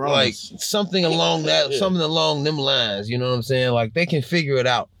But out Coronas. like something along that, Yeah. something along them lines. You know what I'm saying? Like they can figure it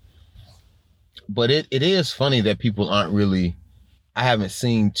out. But it is funny that people aren't really. I haven't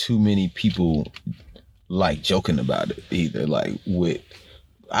seen too many people like joking about it either. Like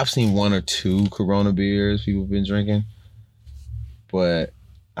I've seen one or two Corona beers people have been drinking, but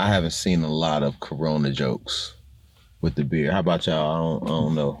I haven't seen a lot of Corona jokes with the beer. How about y'all? I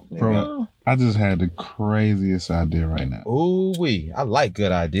don't know. Bro, I just had the craziest idea right now. Ooh wee! I like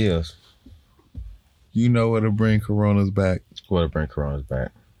good ideas. You know what'll bring Coronas back? What'll bring Coronas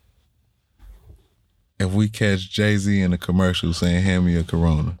back? If we catch Jay-Z in a commercial saying, "Hand me a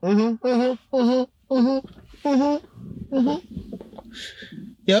Corona."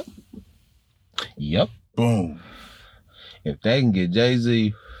 Yep. Boom. If they can get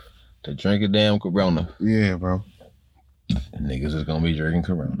Jay-Z to drink a damn Corona, Yeah, bro. niggas is gonna be drinking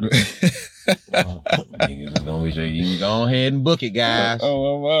Corona. Niggas is gonna be drinking. You can go ahead and book it, guys.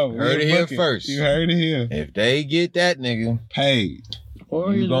 Oh. Heard it here first. You heard it here. If they get that nigga, Paid.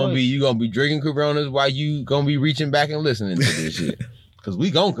 you gonna be drinking Coronas while you gonna be reaching back and listening to this shit. Cause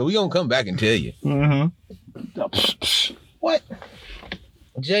we gonna come back and tell you. Mm-hmm. What?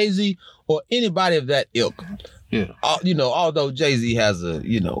 Jay-Z or anybody of that ilk. Yeah. Although Jay-Z has a,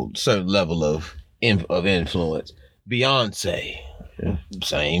 certain level of influence. Beyonce,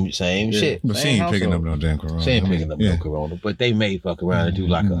 same shit. But she Same ain't picking up household. no damn Corona. She ain't picking up no Corona, but they may fuck around and do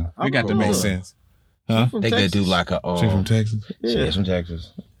like a. It got to make sense. They could do like a. She from Texas? She's from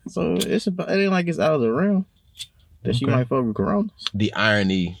Texas. So it ain't like it's out of the realm that she Okay. might fuck with Coronas. The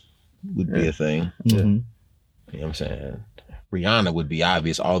irony would be a thing. Mm-hmm. You know what I'm saying? Rihanna would be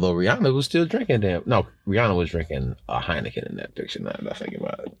obvious, although Rihanna was still drinking Rihanna was drinking a Heineken in that picture now that I think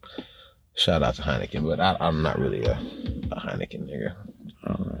about it. Shout out to Heineken, but I'm not really a Heineken nigga.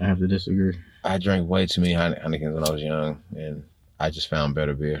 I have to disagree. I drank way too many Heinekens when I was young, and I just found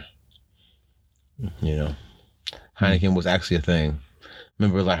better beer. Heineken was actually a thing.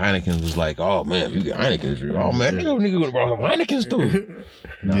 Remember, like Heineken was like, oh man, if you get Heinekens, oh man, nigga would have brought some Heinekens too.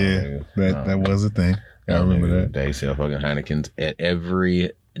 No, Yeah, nigga, that was a thing. I remember nigga, that. They sell fucking Heinekens at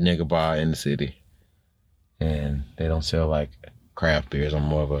every nigga bar in the city, and they don't sell like craft beers. I'm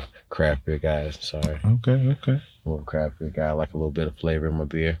more of a craft beer guy. Sorry, Okay. more of a craft beer guy. I like a little bit of flavor in my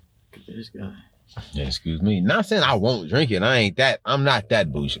beer. This guy. Yeah, excuse me. Not saying I won't drink it. I'm not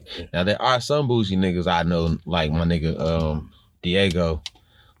that bougie. Now there are some bougie niggas I know, like my nigga Diego,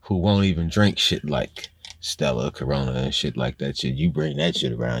 who won't even drink shit like Stella, Corona, and shit like that shit. You bring that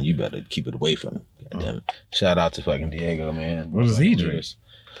shit around, you better keep it away from it. God damn it. Shout out to fucking Diego, man. What does he drink?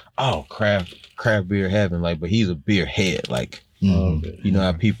 Oh, craft beer heaven. Like, but he's a beer head. Like, Mhm. you know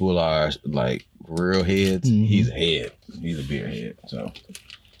how people are like real heads? Mhm. He's a head. He's a beer head.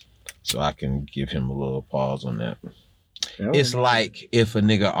 So I can give him a little pause on that. It's like if a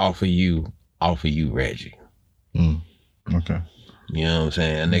nigga offer you Reggie. Okay. You know what I'm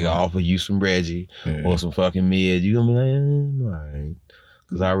saying? A nigga offer you some Reggie Yeah. or some fucking mid. You gonna be like, all right.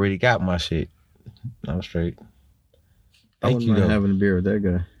 Because I already got my shit. I'm straight. I Thank wouldn't you, mind though. having a beer with that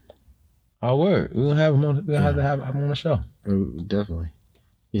guy. Oh, word. We're gonna have him on. We're gonna have to have him on the show. Oh, definitely.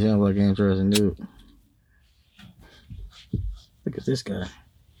 He sounds like an interesting dude. Look at this guy.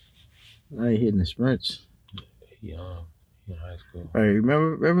 I ain't hitting the sprints. He in high school. Hey,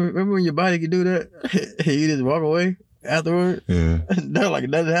 remember when your body could do that? You just walk away afterward? Yeah. Not like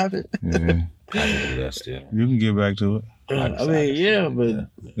nothing happened? Yeah. I can do that still. You can get back to it. I mean, yeah, but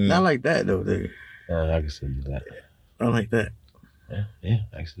Yeah. not like that, though, nigga. I can still do that. Not like that. Yeah,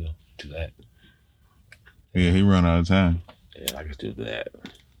 I can still do that. Yeah, he run out of time. Yeah, I can still do that.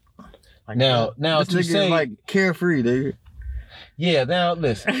 Like, Now this to nigga say, is like carefree, nigga. Yeah, now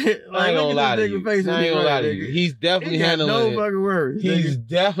listen. I ain't Like, gonna look lie at to this you. nigga face when I ain't he gonna lie running, to you. nigga. He's definitely He got handling no it. fucking words. He's nigga.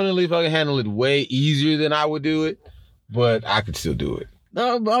 definitely fucking handling it way easier than I would do it, but I could still do it.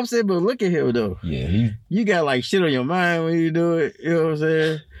 No, but I'm saying, but look at him though. Yeah, You got like shit on your mind when you do it. You know what I'm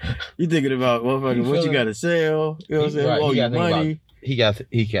saying? You thinking about motherfucking what you feeling- got to sell. You know what I'm saying? Right, Who owe he you gotta think money. he got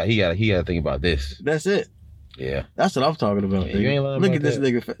to think about this. That's it. Yeah. That's what I'm talking about. Yeah, you nigga. ain't lying Look about at this that.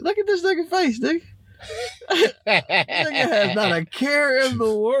 nigga. Look at this nigga face, nigga. Nigga has not a care in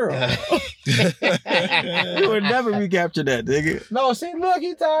the world. You would never recapture that, nigga. No, see, look,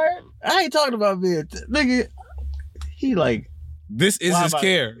 he tired. I ain't talking about being nigga. He like This is why his am I-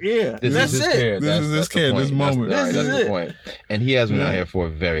 care. Yeah, This that's is his it. care. This is his that's the care, point. this moment. That's, This that's is the it. point. And he has been out Yeah. here for a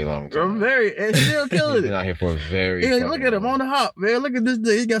very long I'm time. very and still He's killing been it. out here for a very. Yeah, fucking look at him long on the hop, man. Look at this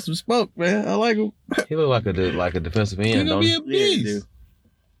dude. He got some smoke, man. I like him. He look like a defensive He end, gonna don't be he? a Yeah, he beast. do.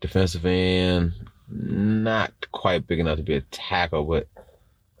 Defensive end, not quite big enough to be a tackle, but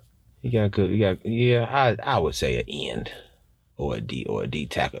he got good. I would say an end or a D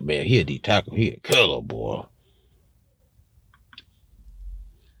tackle. Man, he a D tackle. He a killer, boy.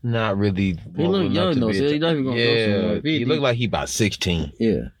 Not really. He look enough young to though, be a so he ta- definitely gonna go Yeah, somewhere. he look like he about 16.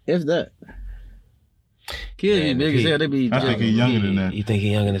 Yeah, if that. Kids Man, be big as hell. They be. I think he younger than that. You think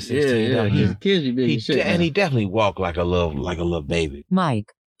he younger than 16? Yeah, No, yeah. Kids be big he as shit. and now. he definitely walk like a little baby.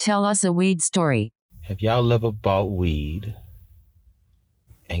 Mike, tell us a weed story. Have y'all ever bought weed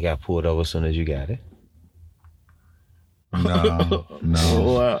and got pulled over as soon as you got it? No.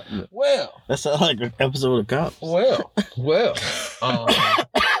 Oh, wow. Well, That sounds like an episode of Cops. well.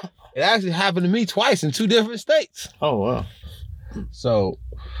 It actually happened to me twice in 2 different states. Oh wow. So,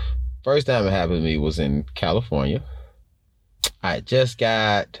 first time it happened to me was in California. I just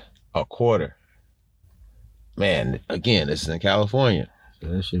got a quarter. Man, again, this is in California.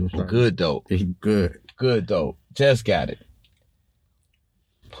 That shit was Good dope. Good. Good dope. Just got it.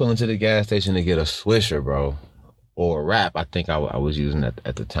 Pulling to the gas station to get a Swisher, bro. Or a wrap, I think I was using at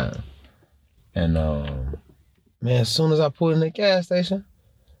the time. And, man, as soon as I pulled in the gas station,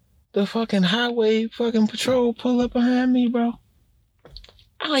 the fucking highway fucking patrol pull up behind me, bro.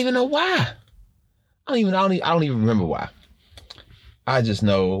 I don't even know why. I don't even remember why. I just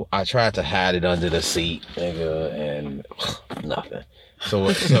know I tried to hide it under the seat, nigga, and nothing. So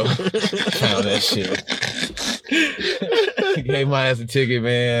I found that shit. Gave my ass a ticket,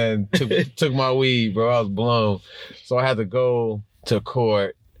 man. Took my weed, bro. I was blown. So I had to go to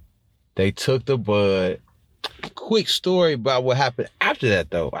court. They took the bud. Quick story about what happened after that,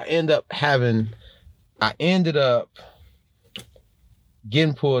 though. I ended up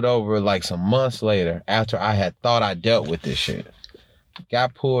getting pulled over like some months later after I had thought I dealt with this shit.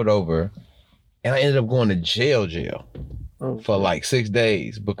 Got pulled over, and I ended up going to jail for like 6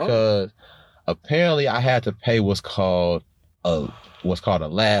 days because apparently I had to pay what's called a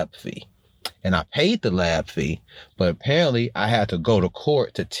lab fee. And I paid the lab fee, but apparently I had to go to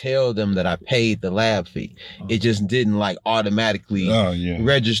court to tell them that I paid the lab fee. It just didn't like automatically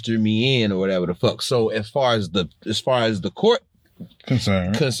register me in or whatever the fuck. So as far as the court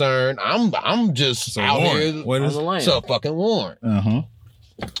concerned, I'm just out here. What is it? So fucking warrant.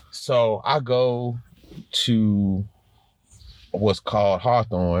 So I go to what's called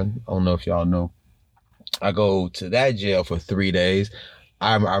Hawthorne. I don't know if y'all know. I go to that jail for 3 days.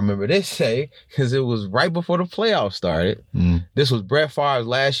 I remember this day because it was right before the playoffs started. This was Brett Favre's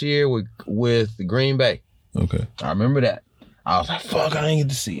last year with the Green Bay. Okay. I remember that. I was like, fuck, I didn't get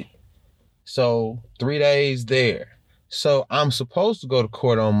to see it. So 3 days there. So I'm supposed to go to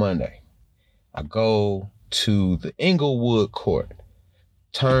court on Monday. I go to the Inglewood court.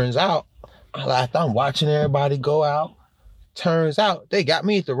 Turns out, after I'm watching everybody go out, turns out they got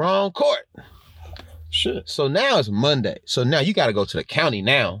me at the wrong court. Shit. So now it's Monday. So now you got to go to the county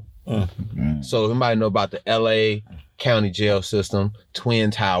now. So everybody know about the LA county jail system,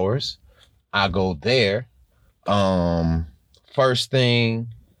 Twin Towers. I go there. First thing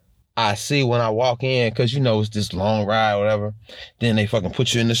I see when I walk in, because it's this long ride or whatever, then they fucking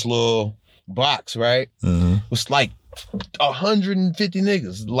put you in this little box, right? It's like 150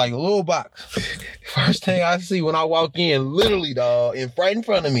 niggas, like a little box. First thing I see when I walk in, literally, dog, right in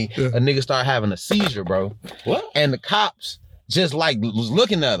front of me, a nigga start having a seizure, bro. What? And the cops just like was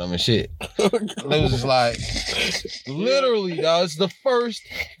looking at him and shit. It was just like, literally, dog, it's the first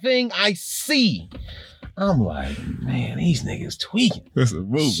thing I see. I'm like, man, these niggas tweaking. This is a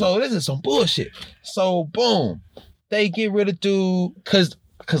movie. So this is some bullshit. So boom, they get rid of dude because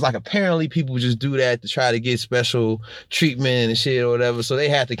like apparently people just do that to try to get special treatment and shit or whatever. So they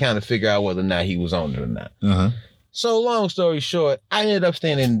had to kind of figure out whether or not he was on it or not. So long story short, I ended up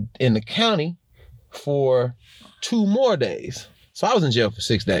staying in the county for 2 more days. So I was in jail for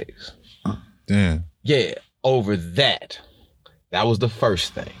 6 days. Damn. Yeah, over that. That was the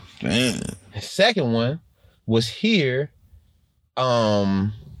first thing. Man. The second one was here.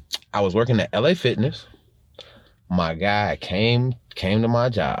 I was working at LA Fitness. My guy came to my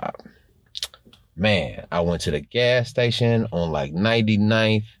job. Man, I went to the gas station on like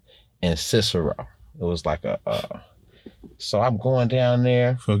 99th and Cicero. It was like so I'm going down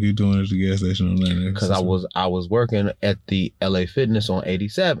there. Fuck you doing at the gas station on that? Because I was working at the LA Fitness on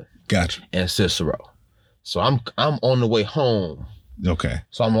 87. Gotcha. And Cicero. So I'm on the way home. Okay.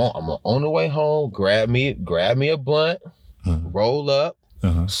 So I'm on the way home, grab me a blunt, roll up,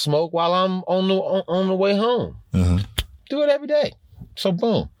 smoke while I'm on the way home. Do it every day. So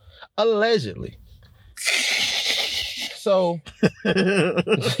boom. Allegedly. So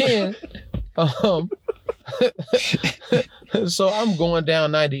then so I'm going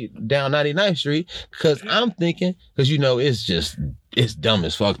down 99th Street because I'm thinking, because it's dumb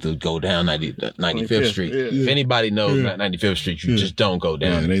as fuck to go down 95th Street. Yeah. If anybody knows 95th Street, you just don't go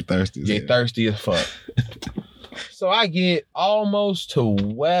down. Yeah, they thirsty. They thirsty as fuck. So I get almost to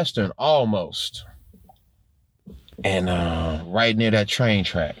Western, and right near that train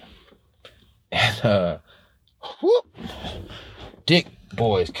track. And whoop, dick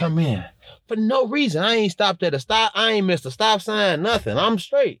boys come in. For no reason. I ain't stopped at a stop. I ain't missed a stop sign, nothing. I'm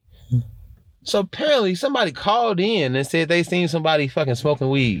straight. So apparently somebody called in and said they seen somebody fucking smoking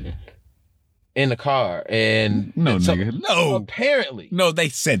weed in the car. And no, nigga. No. Apparently. No, they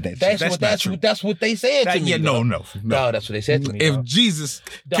said that. That's what they said to me. Yeah, no. No, that's what they said to me. If Jesus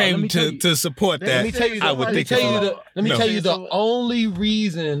came to support that, let me tell you the only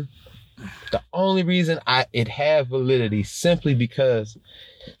reason it had validity simply because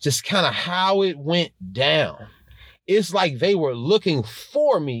just kind of how it went down. It's like they were looking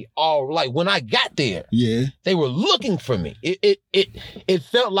for me like when I got there. Yeah. They were looking for me. It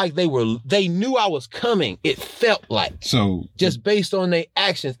felt like they knew I was coming. It felt like. So just based on their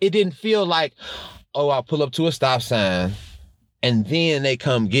actions, it didn't feel like, oh, I'll pull up to a stop sign and then they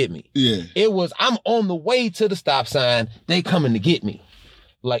come get me. Yeah. It was, I'm on the way to the stop sign, they coming to get me.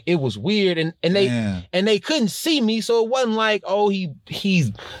 Like it was weird, and they couldn't see me, so it wasn't like, oh,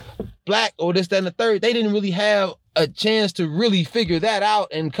 he's black or this, that, and the third. They didn't really have a chance to really figure that out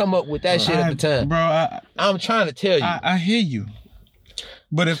and come up with that shit at the time. Bro, I'm trying to tell you. I hear you.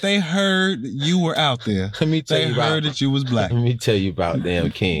 But if they heard you were out there, they heard that you was black. Let me tell you about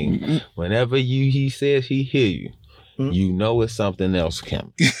damn King. Whenever he says he hear you, you know it's something else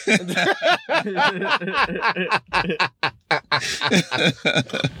coming. You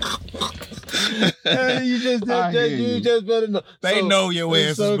just better know. They know your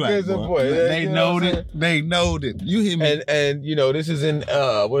ass is black, boy. They know that. They know that. You hear me? And this is in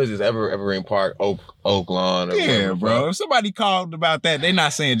what is this? Evergreen Park, Oak Lawn. Or whatever, bro. If somebody called about that, they're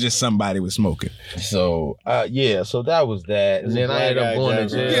not saying just somebody was smoking. So so that was that, and then I ended up going to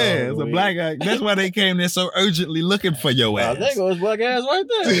jail. Yeah, it's a black guy. That's why they came there so urgently looking for your ass. There goes black ass right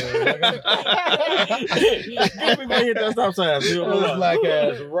there. Hit that stop sign. Black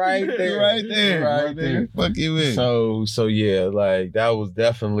ass right there. Fuck you in. So yeah, like that was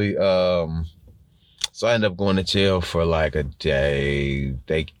definitely so I ended up going to jail for like a day.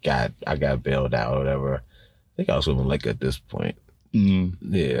 I got bailed out or whatever. I think I was with Malika at this point.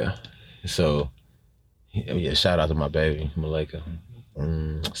 Yeah. So yeah, shout out to my baby, Malika.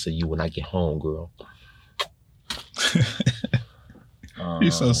 See you when I get home, girl.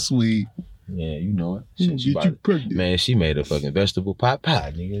 You're so sweet. Yeah, you know it. She pregnant. Man, she made a fucking vegetable pot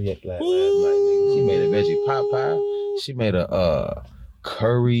pie, nigga. Last night, nigga. She made a veggie pot pie. She made a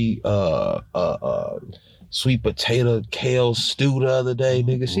curry, sweet potato kale stew the other day,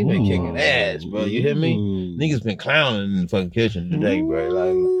 nigga. She been kicking ass, bro. You hear me? Niggas been clowning in the fucking kitchen today, bro.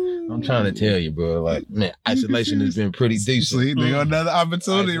 Like, I'm trying to tell you, bro. Like, man, isolation has been pretty decent. See, they got another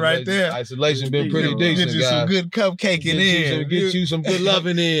opportunity right there. Isolation been pretty decent, get you some good cupcaking in. Get you some good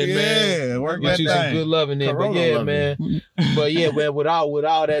loving in, man. Yeah, work get that you thing. Some good loving in. But yeah, man. But yeah, man. With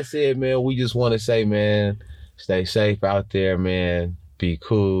all that said, man, we just want to say, man, stay safe out there, man. Be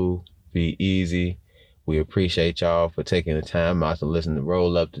cool. Be easy. We appreciate y'all for taking the time out to listen to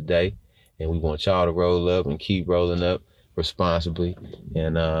Roll Up today, and we want y'all to roll up and keep rolling up responsibly.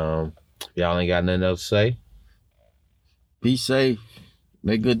 And y'all ain't got nothing else to say? Be safe.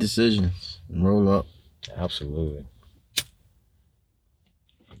 Make good decisions. And roll up. Absolutely.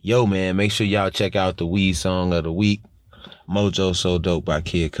 Yo, man, make sure y'all check out the Weed Song of the Week. Mojo So Dope by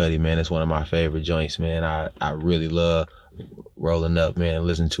Kid Cudi, man. It's one of my favorite joints, man. I really love rolling up, man.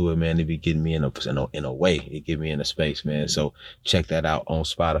 Listen to it, man. It be getting me in a way. It get me in a space, man. So check that out on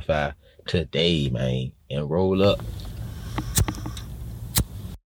Spotify. today, man, and roll up